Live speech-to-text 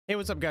Hey,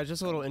 what's up guys?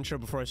 Just a little intro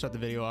before I start the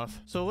video off.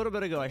 So a little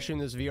bit ago, I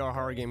streamed this VR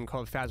horror game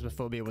called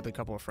Phasmophobia with a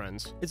couple of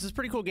friends. It's this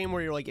pretty cool game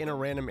where you're like in a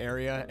random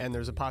area and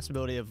there's a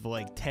possibility of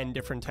like 10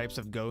 different types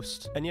of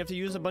ghosts. And you have to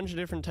use a bunch of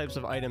different types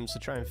of items to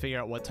try and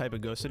figure out what type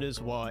of ghost it is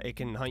while it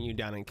can hunt you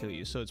down and kill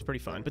you. So it's pretty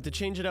fun. But to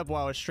change it up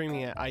while I was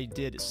streaming it, I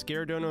did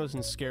scare donos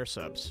and scare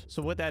subs.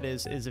 So what that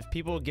is if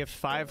people gift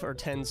 5 or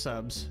 10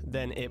 subs,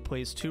 then it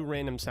plays 2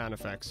 random sound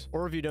effects.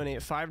 Or if you donate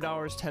 $5,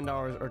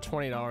 $10, or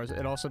 $20,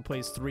 it also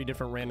plays 3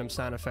 different random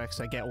sound effects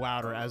that get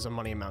louder as the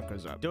money amount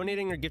goes up.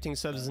 Donating or gifting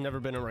subs has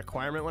never been a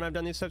requirement when I've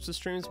done these types of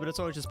streams, but it's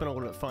always just been a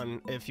little bit fun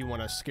if you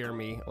want to scare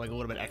me like a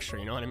little bit extra,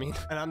 you know what I mean?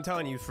 And I'm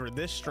telling you, for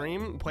this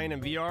stream, playing in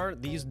VR,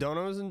 these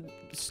donos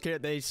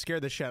they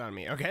scare the shit out of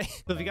me, okay?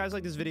 So if you guys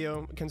like this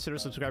video, consider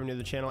subscribing to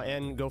the channel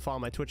and go follow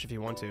my Twitch if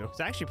you want to.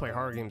 I actually play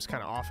horror games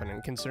kind of often,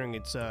 and considering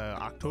it's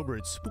October,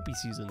 it's spoopy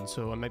season,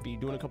 so I might be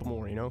doing a couple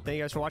more, you know? Thank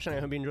you guys for watching. I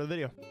hope you enjoyed the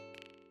video.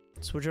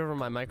 Switch over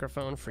my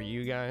microphone for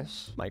you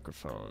guys.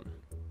 Microphone.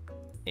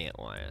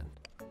 Antlion.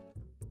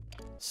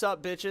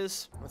 Sup,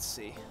 bitches? Let's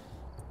see.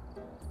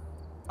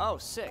 Oh,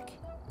 sick.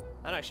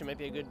 That actually might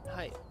be a good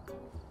height.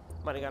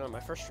 Might have got it on my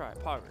first try.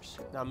 Poggers.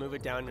 Now move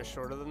it down. You're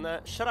shorter than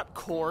that. Shut up,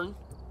 corn.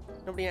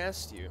 Nobody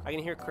asked you. I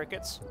can hear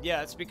crickets.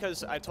 Yeah, it's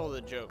because I told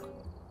a joke.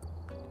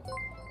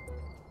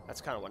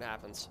 That's kind of what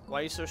happens. Why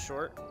are you so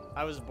short?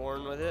 I was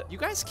born with it. You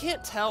guys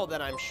can't tell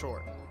that I'm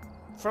short.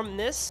 From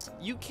this,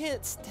 you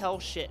can't tell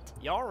shit.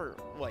 Y'all are,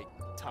 like,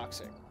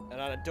 toxic. And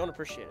I don't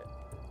appreciate it.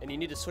 And you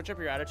need to switch up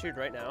your attitude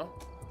right now,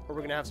 or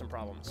we're gonna have some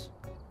problems.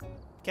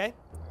 Okay?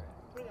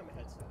 Putting on my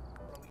headset.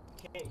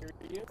 Can't hear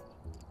you.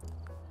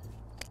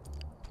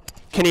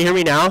 Can you hear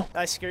me now? Did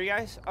I scare you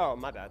guys? Oh,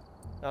 my bad.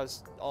 That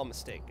was all a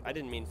mistake. I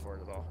didn't mean for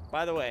it at all.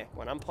 By the way,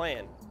 when I'm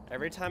playing,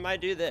 every time I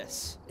do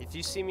this, if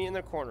you see me in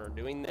the corner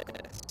doing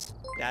this,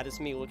 that is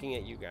me looking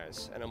at you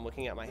guys, and I'm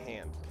looking at my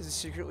hand. Is he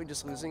secretly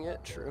just losing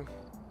it? True.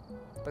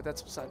 But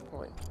that's beside the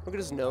point. Look at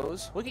his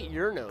nose. Look at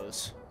your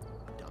nose,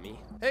 dummy.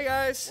 Hey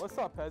guys. What's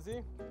up,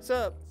 Pezzy? What's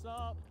up? What's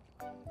up?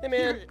 Hey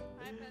man.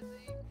 Hi,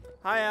 Pezzy.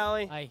 Hi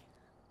Allie. Hi.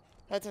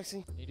 Hi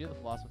Tuxie. Can you do the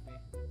floss with me?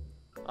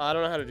 I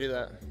don't know how to do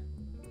that.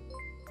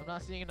 I'm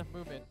not seeing enough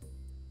movement.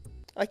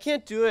 I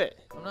can't do it.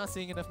 I'm not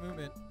seeing enough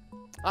movement.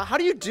 How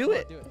do you do Come on,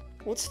 it? do it.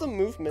 What's the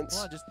movements?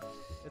 Come on, just,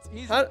 it's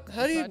easy. How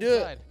do you Side do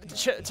to it?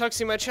 side.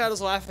 Tuxie, my chat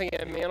is laughing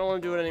at me. I don't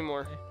want to do it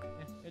anymore.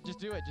 Just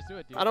do it,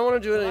 dude. I don't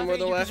want to do it They're anymore.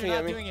 They're you 'cause laughing you're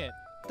at not me. doing it.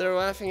 They're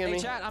laughing at Hey, me.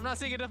 chat, I'm not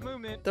seeing enough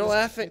movement. They're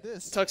laughing. Do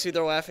this. Tuxie,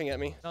 they're laughing at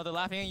me. No, they're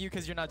laughing at you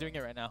because you're not doing it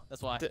right now.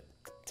 That's why.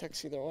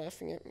 Tuxie, they're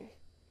laughing at me.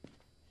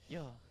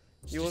 Yo.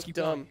 You look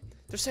dumb.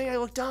 They're saying I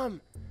look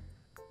dumb.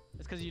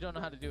 It's because you don't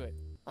know how to do it.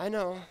 I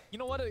know. You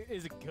know what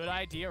is a good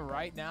idea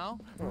right now?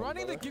 Oh,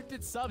 Running the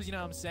gifted subs, you know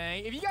what I'm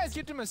saying? If you guys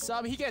gift him a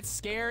sub, he gets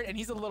scared and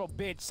he's a little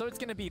bitch, so it's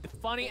gonna be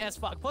funny as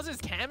fuck. Plus his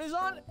cam is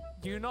on.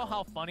 Do you know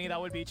how funny that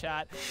would be,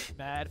 chat?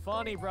 Mad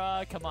funny,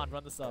 bruh. Come on,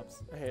 run the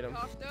subs. I hate him.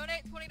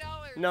 Donate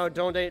 $20. No,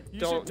 don't should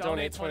donate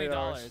donate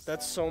 $20.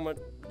 That's so much,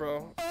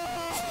 bro.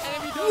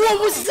 And if you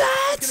What was it's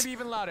that? gonna be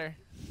even louder.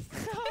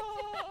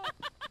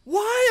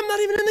 Why? I'm not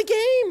even in the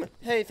game.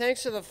 Hey,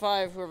 thanks to the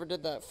 5 whoever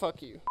did that.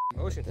 Fuck you.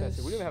 Motion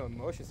sensor. We don't have a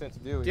motion sensor,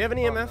 do we? Do you have an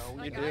EMF?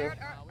 No, You Like, do.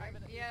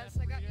 yes,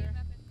 I got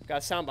EMF. Got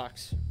a sound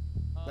box.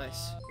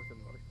 Nice. With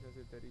a motion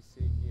sensor, dirty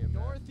sink, EMF.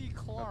 Dorothy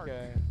Clark.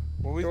 Okay.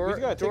 Well, we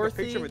gotta take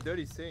Dorothy- a picture of a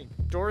dirty sink.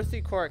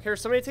 Dorothy Clark. Here,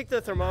 somebody take the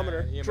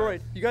thermometer. EMF.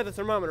 Droid, you got the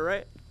thermometer,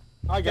 right?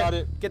 I got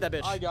it. Get that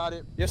bitch. I got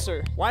it. Yes,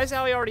 sir. Why is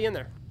Allie already in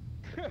there?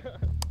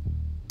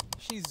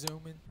 She's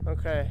zooming.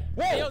 Okay.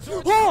 Hey, yo,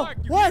 Dorothy Oh! Clark,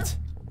 you What?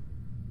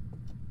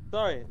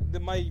 Sorry,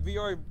 my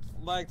VR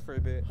lagged for a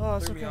bit. Oh,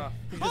 it's Threw me okay.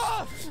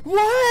 off.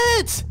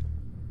 What?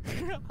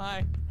 here?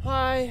 Hi.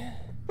 Hi.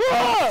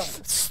 Ah!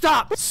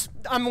 Stop!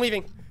 I'm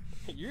leaving.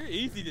 You're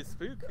easy to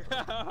spook.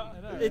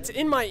 It's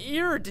in my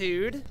ear,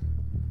 dude.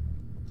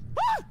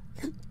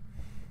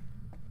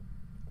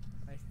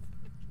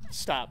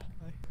 Stop.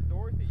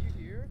 Dorothy, you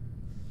here?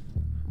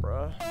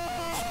 Bruh.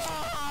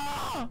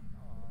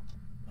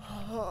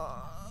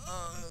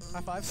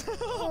 High fives.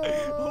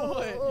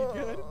 What? You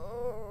good?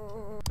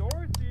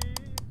 Dorothy.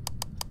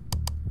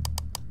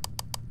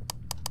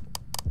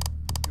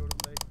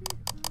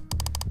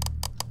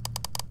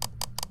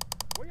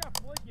 What you got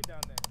flaking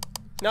down there?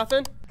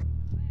 Nothing?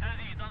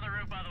 Pezzy, it's on the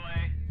roof, by the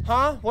way.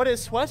 Huh? What?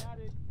 It's in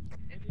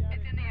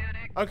the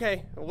attic.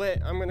 Okay, wait.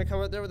 I'm gonna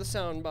come up there with a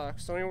sound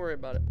box. Don't even worry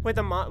about it. Wait,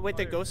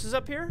 the ghost is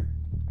up here?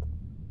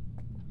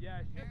 Yeah,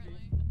 it should be.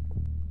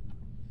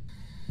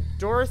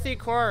 Dorothy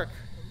Clark,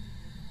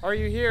 are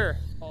you here?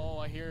 Oh,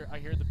 I hear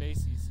the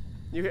bassies.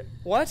 You hear?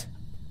 What?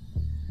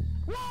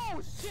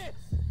 Whoa, shit!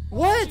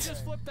 What? She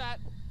just flipped that.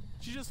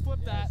 She just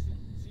flipped that.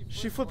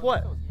 She flipped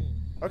what? That was me.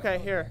 Okay,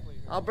 here.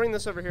 I'll bring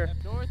this over here.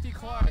 Dorothy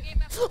Clark.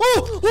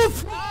 Oh!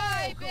 Oof!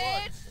 Hi,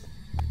 bitch!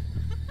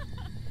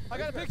 I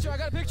got a picture. I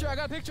got a picture. I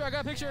got a picture. I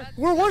got a picture.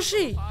 Where was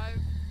she?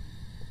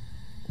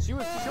 She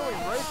was showing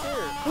right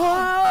there.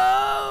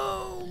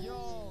 Oh!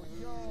 Yo.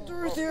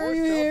 Dorothy, are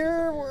you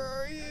here? Where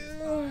are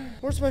you?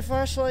 Where's my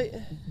flashlight?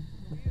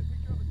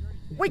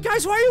 Wait,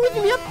 guys, why are you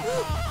leaving me up?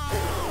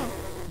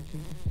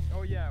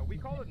 Oh yeah, we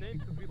call it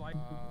names because we like.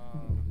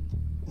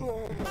 You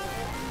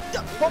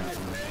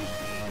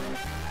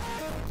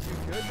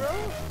good,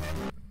 bro?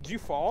 Did you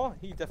fall?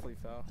 He definitely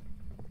fell.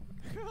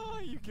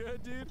 You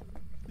good, dude?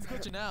 He's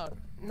glitching out.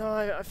 No,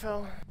 I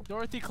fell.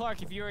 Dorothy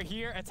Clark, if you are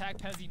here, attack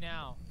Pezzy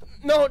now.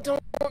 No,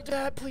 don't do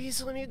that,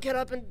 please. Let me get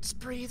up and just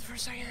breathe for a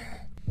second.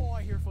 Oh,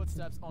 I hear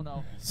footsteps. Oh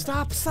no.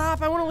 Stop,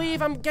 stop. I want to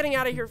leave. I'm getting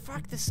out of here.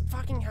 Fuck this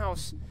fucking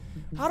house.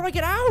 How do I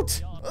get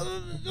out?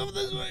 Go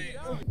this way.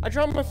 I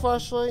dropped my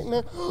flashlight,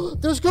 man.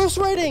 There's ghost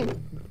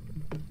writing.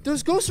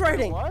 There's ghost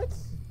writing. What?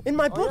 In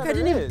my book, yeah, I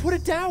didn't there even is. put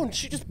it down.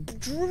 She just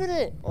drew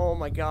it. Oh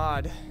my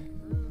god.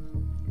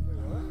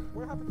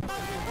 What happened to that?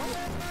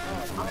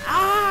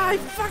 Ah, I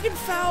fucking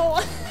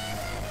fell.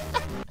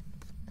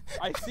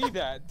 I see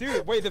that.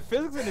 Dude, wait, the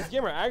physics in this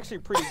game are actually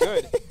pretty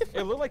good.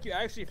 It looked like you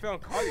actually fell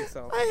and caught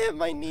yourself. I hit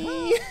my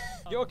knee.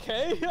 You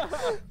okay?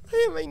 I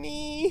hit my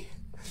knee.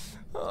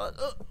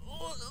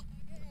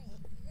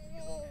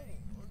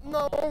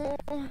 No,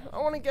 I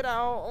want to get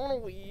out. I want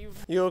to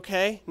leave. You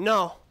okay?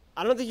 No.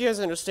 I don't think you guys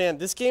understand.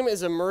 This game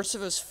is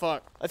immersive as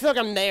fuck. I feel like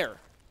I'm there.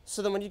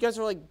 So then when you guys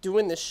are like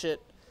doing this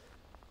shit,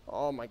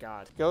 oh my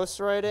god.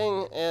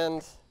 Ghostwriting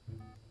and...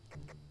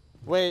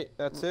 Wait.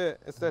 That's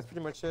it. That's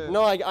pretty much it.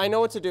 No, I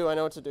know what to do. I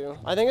know what to do.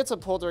 I think it's a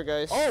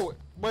poltergeist. Oh,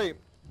 wait.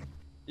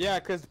 Yeah,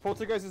 because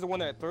Poltergeist is the one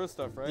that throws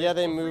stuff, right? Yeah,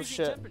 they move Freezing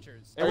shit.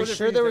 temperatures. It Are you wasn't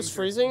sure there was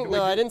temperature. freezing?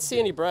 No, I didn't see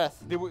any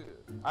breath.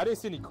 I didn't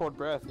see any cold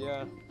breath,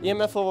 yeah.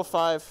 EMF level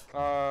 5.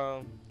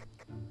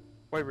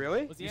 Wait,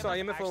 really? Was You saw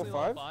EMF level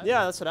 5?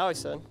 Yeah, that's what Alex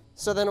said.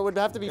 So then it would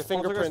have to be Is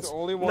Poltergeist fingerprints. the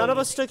only None one- of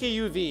us took a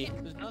UV.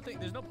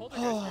 There's no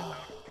poltergeist here now.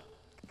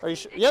 Are you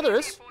sure? Yeah, there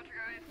is.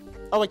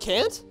 Oh, it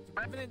can't?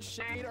 Evidence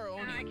shade or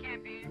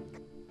Oni.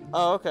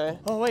 Oh, okay.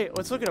 Oh, wait,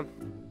 let's look at him.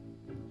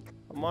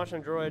 I'm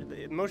watching Droid.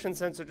 The motion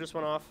sensor just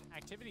went off.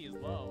 Activity is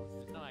low.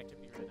 There's no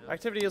activity right now.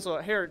 Activity is low.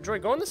 Here,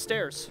 Droid, go on the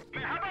stairs.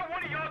 Man, how about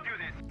one of y'all do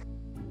this?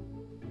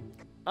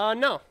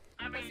 No.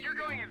 I mean, you're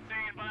going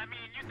insane, but I mean,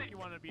 you said You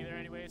wanted to be there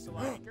anyway, so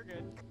like, you're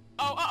good.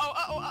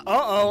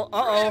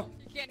 Uh-oh.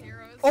 You can't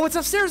hear us. Oh, it's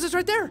upstairs. It's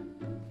right there.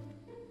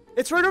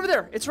 It's right over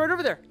there. It's right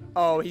over there.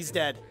 Oh, he's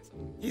dead.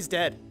 He's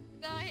dead.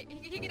 Nah,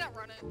 he can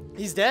outrun it.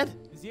 He's dead?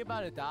 Is he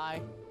about to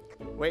die?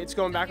 Wait, it's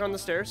going back on the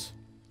stairs.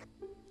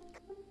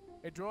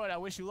 Hey, Droid, I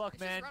wish you luck,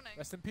 He's just man. running.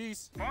 Rest in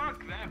peace.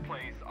 Fuck that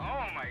place. Oh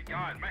my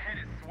god, my head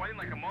is sweating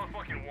like a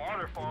motherfucking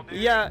waterfall, dude.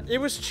 Yeah, it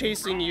was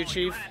chasing you,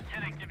 Chief.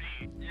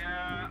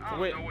 Yeah, I don't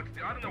Wait. know what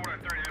our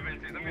third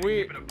evidence is. I'm gonna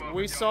We keep it above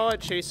we with saw it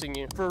chasing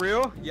you. For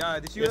real? Yeah,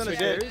 did you Yes, on the we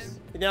did. stairs?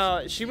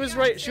 No, she was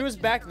right. She was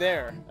back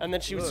there, and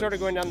then she Look, started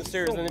going down the she's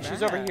stairs, so and then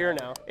she's over mad. here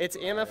now. It's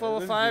EMF level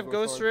this is 5,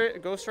 beautiful.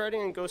 ghost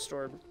writing, and ghost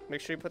orb.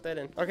 Make sure you put that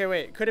in. Okay,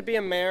 wait. Could it be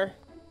a mare?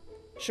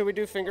 Should we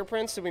do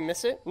fingerprints? Did we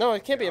miss it? No,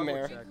 it can't be a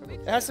mare.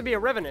 It has to be a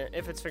revenant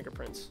if it's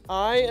fingerprints.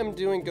 I am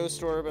doing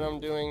ghost orb, and I'm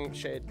doing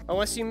shade.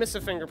 Unless you miss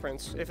the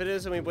fingerprints. If it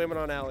is, then we blame it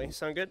on Allie.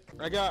 Sound good?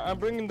 I'm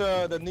bringing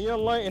the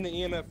neon light and the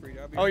EMF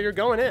reader. Oh, you're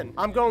going in.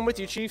 I'm going with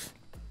you, Chief.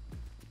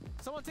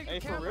 Someone take Hey,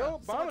 the for camera.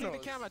 real? Someone take the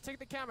Vamonos. camera. Take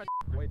the camera.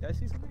 Wait, did I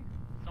see something?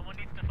 Someone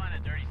needs to find a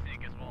dirty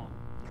sink as well.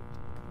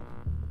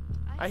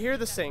 I hear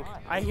the sink.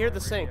 I hear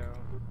the sink.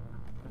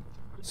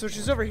 So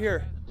she's over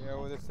here. Yeah,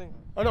 with this thing.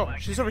 Oh no,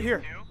 she's over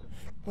here.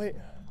 Wait.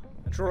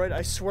 Droid,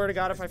 I swear to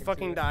God, if I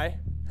fucking die.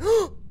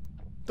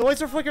 The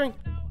lights are flickering.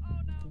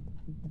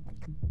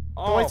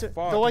 Oh, The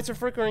fuck. lights are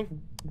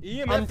flickering.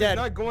 EMF I'm dead. is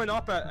not going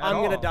up at I'm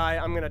all. gonna die.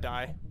 I'm gonna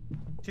die.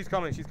 She's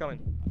coming.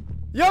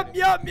 Yup.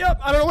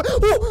 I don't know what.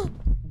 Oh!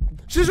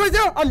 She's right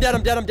there. I'm dead.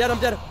 I'm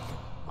dead.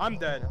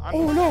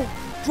 Oh no.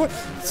 Droid.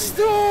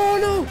 Oh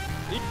no.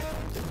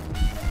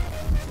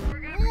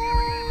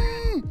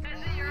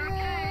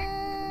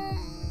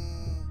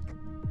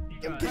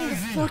 I'm getting the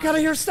fuck out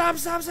of here. Stop.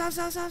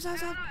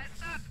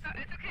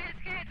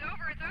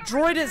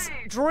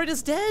 Droid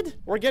is dead.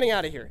 We're getting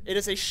out of here. It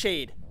is a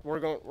shade. We're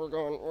leaving. We're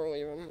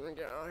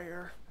getting out of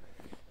here.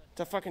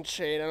 It's a fucking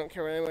shade. I don't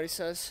care what anybody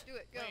says. Do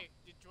it, go. Wait,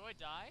 did Droid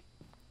die?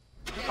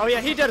 Oh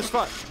yeah, he dead as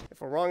fuck.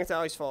 If we're wrong, it's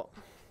Allie's fault.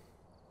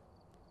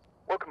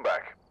 Welcome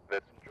back.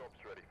 There's some jobs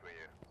ready for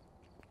you.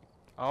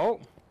 Oh.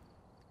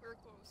 We're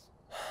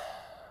close.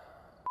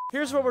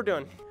 Here's what we're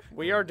doing.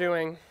 We are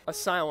doing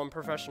Asylum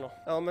Professional.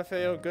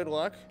 LMFAO, good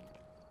luck.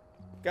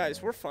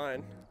 Guys, we're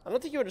fine. I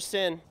don't think you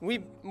understand.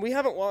 We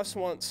haven't lost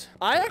once.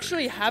 I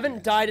actually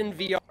haven't died in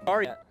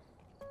VR yet.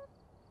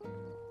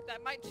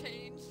 That might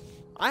change.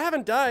 I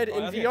haven't died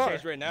in That's gonna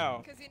change VR. right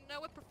now. Because you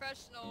know with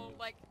professional,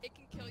 like, it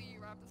can kill you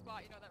right off the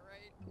spot, you know that,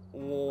 right?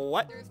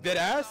 What? There's no Dead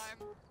ass?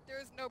 time.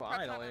 There's no prep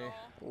time Finally. Oh. at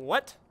all.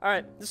 What?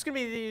 Alright, this is gonna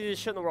be the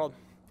easiest shit in the world.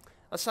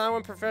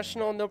 Asylum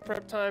Professional, no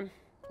prep time.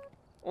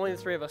 Only the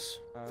three of us.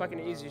 Fucking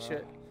easy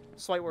shit.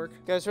 Slight work.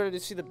 Guys, ready to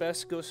see the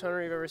best ghost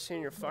hunter you've ever seen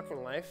in your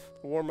fucking life?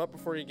 Warm up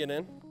before you get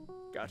in.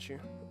 Got you.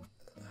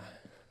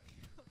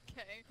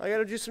 Okay. I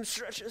gotta do some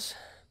stretches.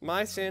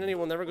 My sanity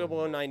will never go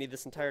below 90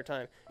 this entire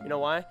time. You know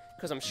why?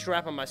 Because I'm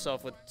strapping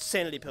myself with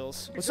sanity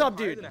pills. What's up,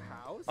 Higher dude? than a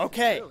house?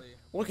 Okay. Really?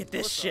 Look at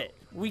this What's up? shit.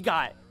 We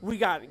got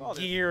Oh,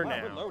 gear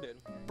wow, we're now. loaded.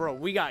 Bro,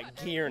 we got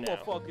gear We're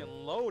now. fucking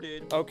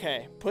loaded.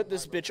 Okay, put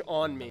this bitch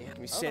on me. Give me I don't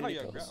know how sanity you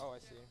pills. oh, I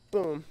see.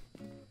 Boom.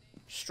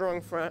 Strong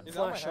Is that my head?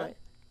 flashlight.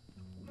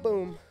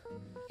 Boom.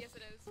 Yes,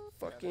 it is.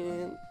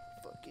 Fucking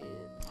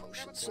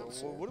motion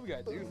sensor. What do we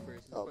gotta do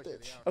first? Oh, Let's check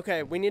bitch. it out.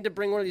 Okay, we need to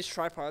bring one of these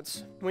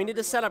tripods. We need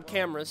to set up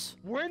cameras.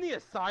 We're in the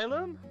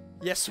asylum?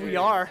 Yes, we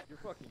are. You're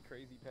fucking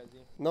crazy, Pezzy.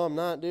 No, I'm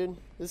not, dude.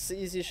 This is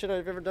the easiest shit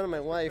I've ever done in my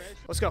life.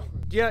 Let's go.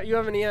 Yeah, you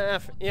have an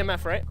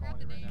EMF, right? Grab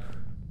the name.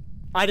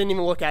 I didn't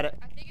even look at it.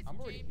 I think it's I'm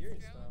already James hearing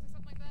Jones stuff. or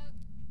something like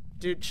that.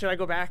 Dude, should I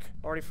go back?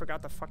 Already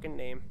forgot the fucking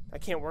name. I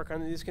can't work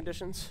under these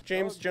conditions.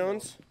 James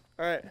Jones.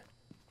 All right.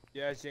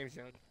 Yeah, it's James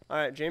Jones. All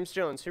right, James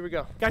Jones. Here we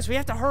go. Guys, we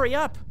have to hurry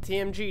up.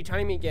 TMG,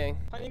 Tiny Meat Gang.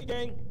 Tiny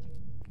gang.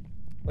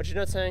 What you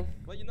not saying?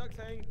 Let your nuts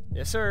hang.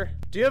 Yes, sir.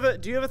 Do you have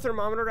a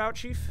thermometer out,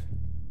 Chief?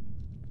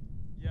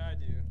 Yeah, I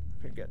do.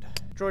 Okay, good.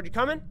 Droid, you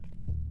coming?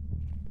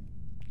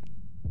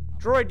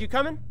 Droid, you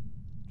coming?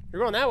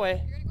 You're going that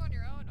way. You're gonna go on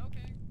your own?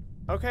 Okay.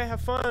 Okay,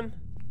 have fun.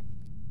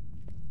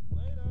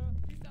 Later.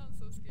 You sound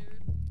so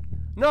scared.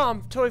 No,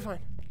 I'm totally fine.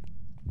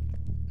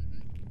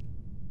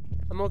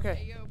 I'm Hey,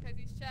 okay. yo,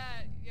 Pezzy's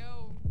chat.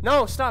 Yo.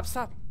 No, stop.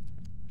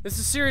 This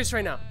is serious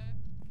right now. Uh,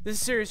 This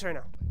is serious right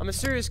now. I'm a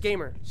serious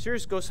gamer,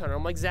 serious ghost hunter.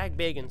 I'm like Zach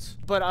Bagans,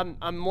 but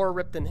I'm more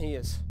ripped than he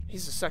is.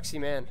 He's a sexy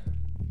man.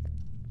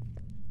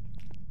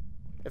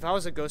 If I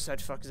was a ghost,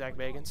 I'd fuck Zach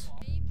Bagans.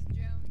 James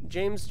Jones.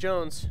 James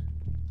Jones.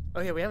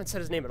 Oh yeah, we haven't said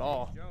his name at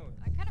all. Jones.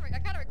 I kind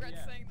of regret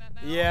saying that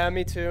now. Yeah,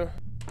 me too.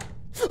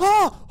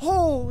 Oh,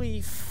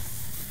 holy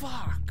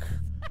fuck!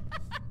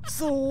 It's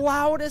the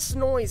loudest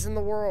noise in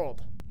the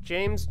world.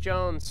 James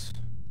Jones.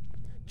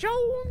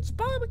 Jones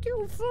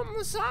barbecue from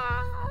the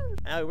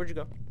side. Allie, where'd you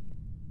go?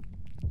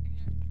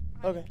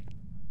 Okay.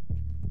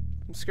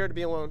 I'm scared to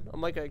be alone. I'm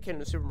like a kid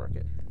in a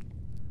supermarket.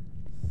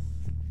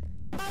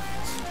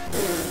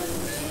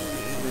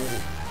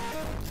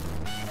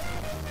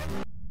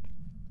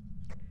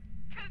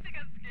 Pezzy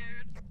got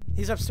scared.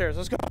 He's upstairs.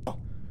 Let's go.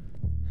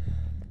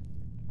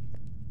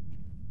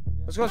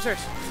 Let's go upstairs.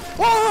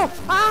 Whoa!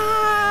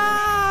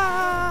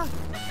 Ah!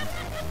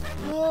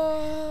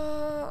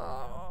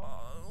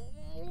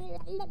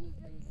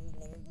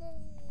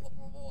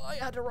 I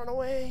had to run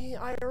away.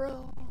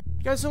 IRL.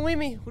 You guys, don't leave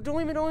me. Don't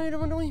leave me. Don't leave me.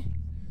 Don't leave me.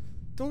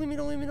 Don't leave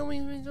me. Don't leave me. Don't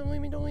leave me. Don't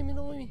leave me. Don't leave me.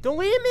 Don't leave me. Don't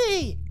leave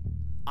me.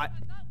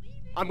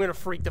 I'm gonna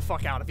freak the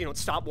fuck out if you don't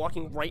stop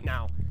walking right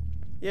now.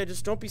 Yeah,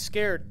 just don't be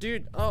scared,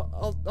 dude.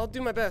 I'll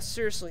do my best.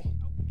 Seriously.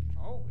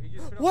 Oh, he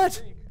just put up What? the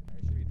sink. It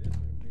should be this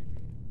room,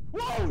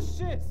 maybe. Whoa,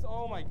 shit!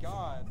 Oh my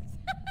god.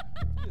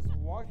 He just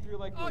walked through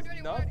like it Oh, was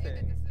dirty nothing.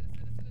 water.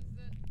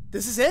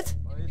 This is it?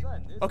 Oh, he's not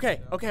in this Okay.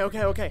 room,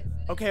 though.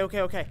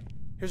 Okay.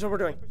 Here's what we're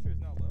doing. Temperature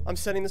is not low. I'm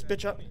setting this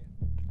bitch up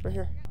right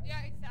here.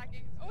 Yeah, he's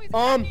stacking. Oh, he's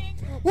stacking.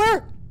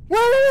 Where?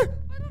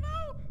 I don't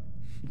know.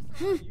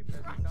 You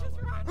Pezzy sound Just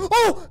like-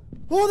 run.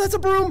 Oh, that's a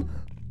broom.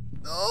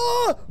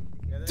 Oh,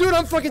 Yeah, that's- dude,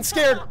 I'm fucking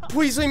scared.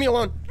 Please leave me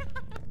alone.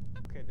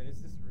 Okay, then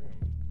it's this room.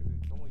 Because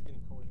it's only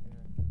getting cold in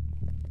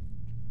here.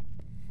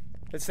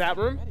 It's that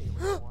room? Eddie,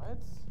 what?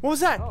 What was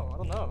that? Oh, I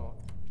don't know.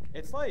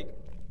 It's like.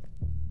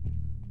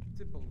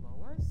 Is it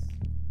below us?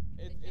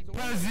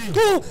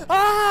 It's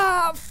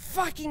Oh,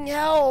 fucking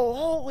hell.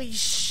 Holy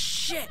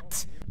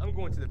shit. I'm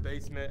going to the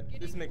basement.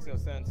 This makes no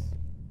sense.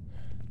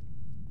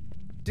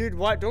 Dude,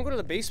 what? Don't go to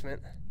the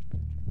basement.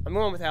 I'm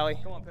going with Allie.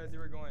 Come on, Pezzy,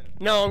 we're going.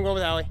 No, I'm going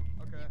with Allie.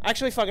 Okay.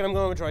 Actually, fuck it. I'm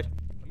going with Droid.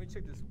 Let me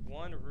check this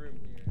one room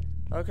here.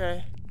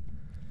 Okay.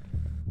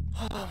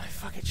 Oh, my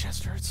fucking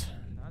chest hurts.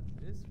 Not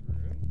this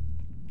room.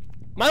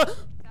 My.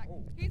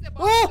 He's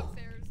above Oh!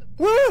 upstairs.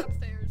 Where?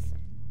 Upstairs.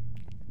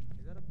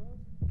 Is that above?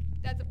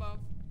 That's above.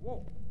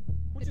 Whoa.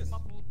 Who It's just.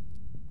 muffled.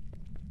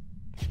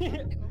 I'm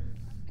gonna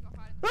go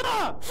hide in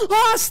Ah!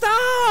 Ah,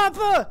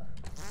 stop!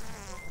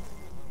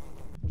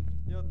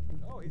 Yo,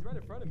 oh, he's right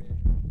in front of me.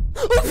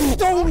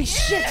 Holy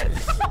shit!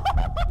 He's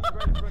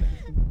right in front of me.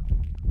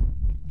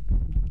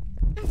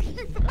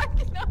 Keep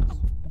backing up.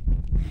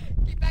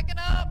 Keep backing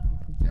up.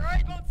 You're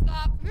right, won't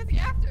stop. Who's he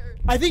after?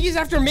 I think he's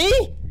after me?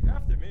 He's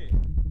after me.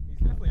 He's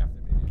definitely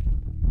after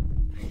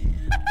me.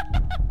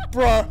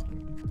 Bruh.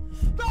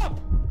 Stop!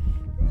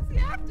 Who's he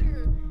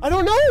after? I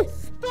don't know.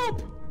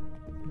 Stop!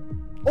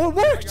 Oh, it I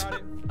worked. got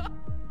it.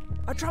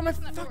 I dropped my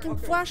fucking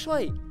Okay.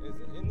 flashlight. Is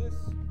it in this?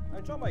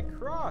 I dropped my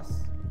cross.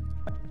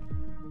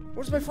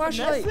 Where's my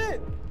flashlight? That's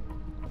it.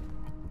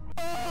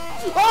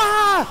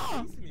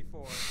 Ah! What me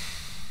for?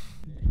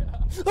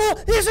 Oh,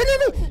 he's near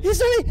me! He's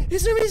near me!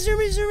 He's near me! He's near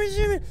me! He's near me! He's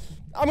near me!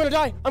 I'm gonna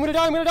die! I'm gonna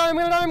die! I'm gonna die! I'm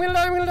gonna die! I'm gonna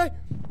die! I'm gonna die!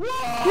 Where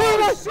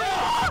am I?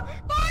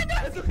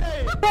 It's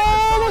okay.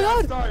 Oh my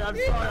god! I'm sorry.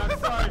 I'm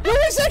sorry. No,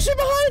 he's actually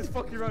behind!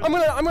 Fuck you, running.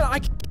 I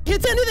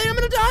can't see anything! I'm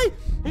gonna die!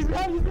 He's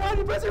behind you,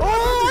 Pezzy.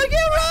 Oh, I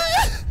can't run!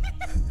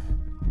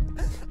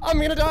 I'm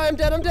gonna die! I'm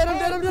dead! I'm dead! I'm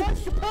dead! I'm dead!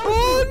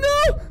 Oh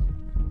no!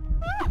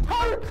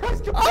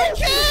 I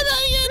can't!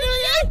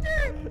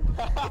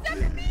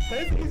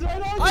 He's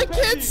right on you, I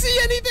can't Pezzy. see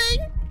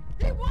anything!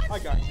 He wants I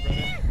got you, brother.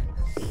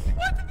 He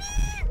wants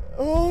me.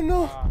 Oh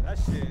no! That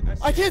shit.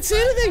 I can't see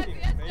anything!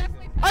 That's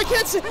definitely I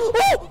can't see!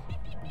 Oh!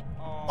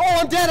 Oh,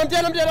 I'm dead! I'm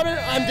dead! I'm dead!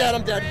 I'm dead!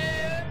 I'm dead!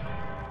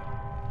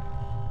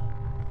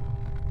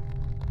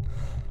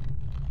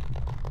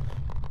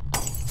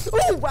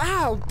 Oh! Oh,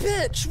 wow,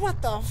 bitch.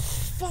 What the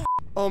fuck?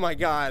 Oh my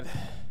god.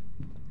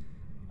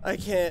 I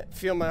can't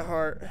feel my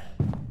heart.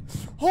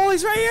 Oh,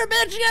 he's right here,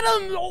 bitch. Get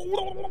him.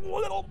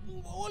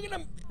 Look at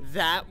him.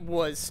 That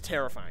was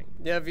terrifying.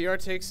 Yeah,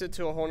 VR takes it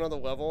to a whole nother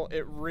level.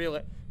 It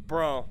really,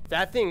 bro,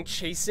 that thing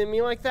chasing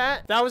me like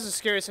that, that was the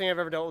scariest thing I've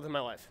ever dealt with in my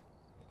life.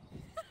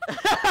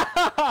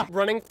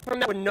 Running from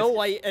that with no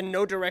light and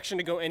no direction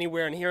to go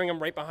anywhere and hearing him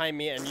right behind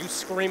me and you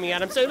screaming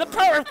at him saying, the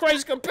power of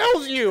Christ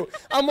compels you.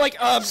 I'm like,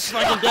 I'm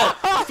fucking dead.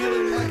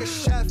 Feeling like a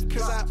chef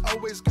cause I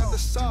always got the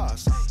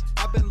sauce.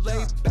 I've been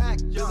laid back,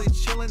 really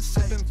chillin',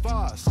 sippin'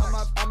 Voss.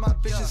 On my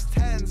bitches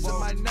 10s and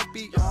my neck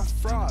be on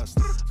frost.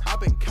 I've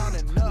been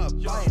counting up,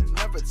 I ain't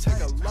never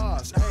take a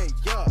loss. Hey,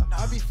 yeah,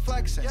 I be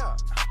flexing.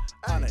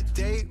 On a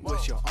date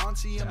with your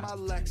auntie in my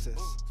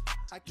Lexus.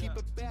 I keep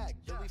it back,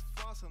 really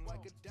flossing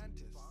like a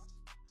dentist.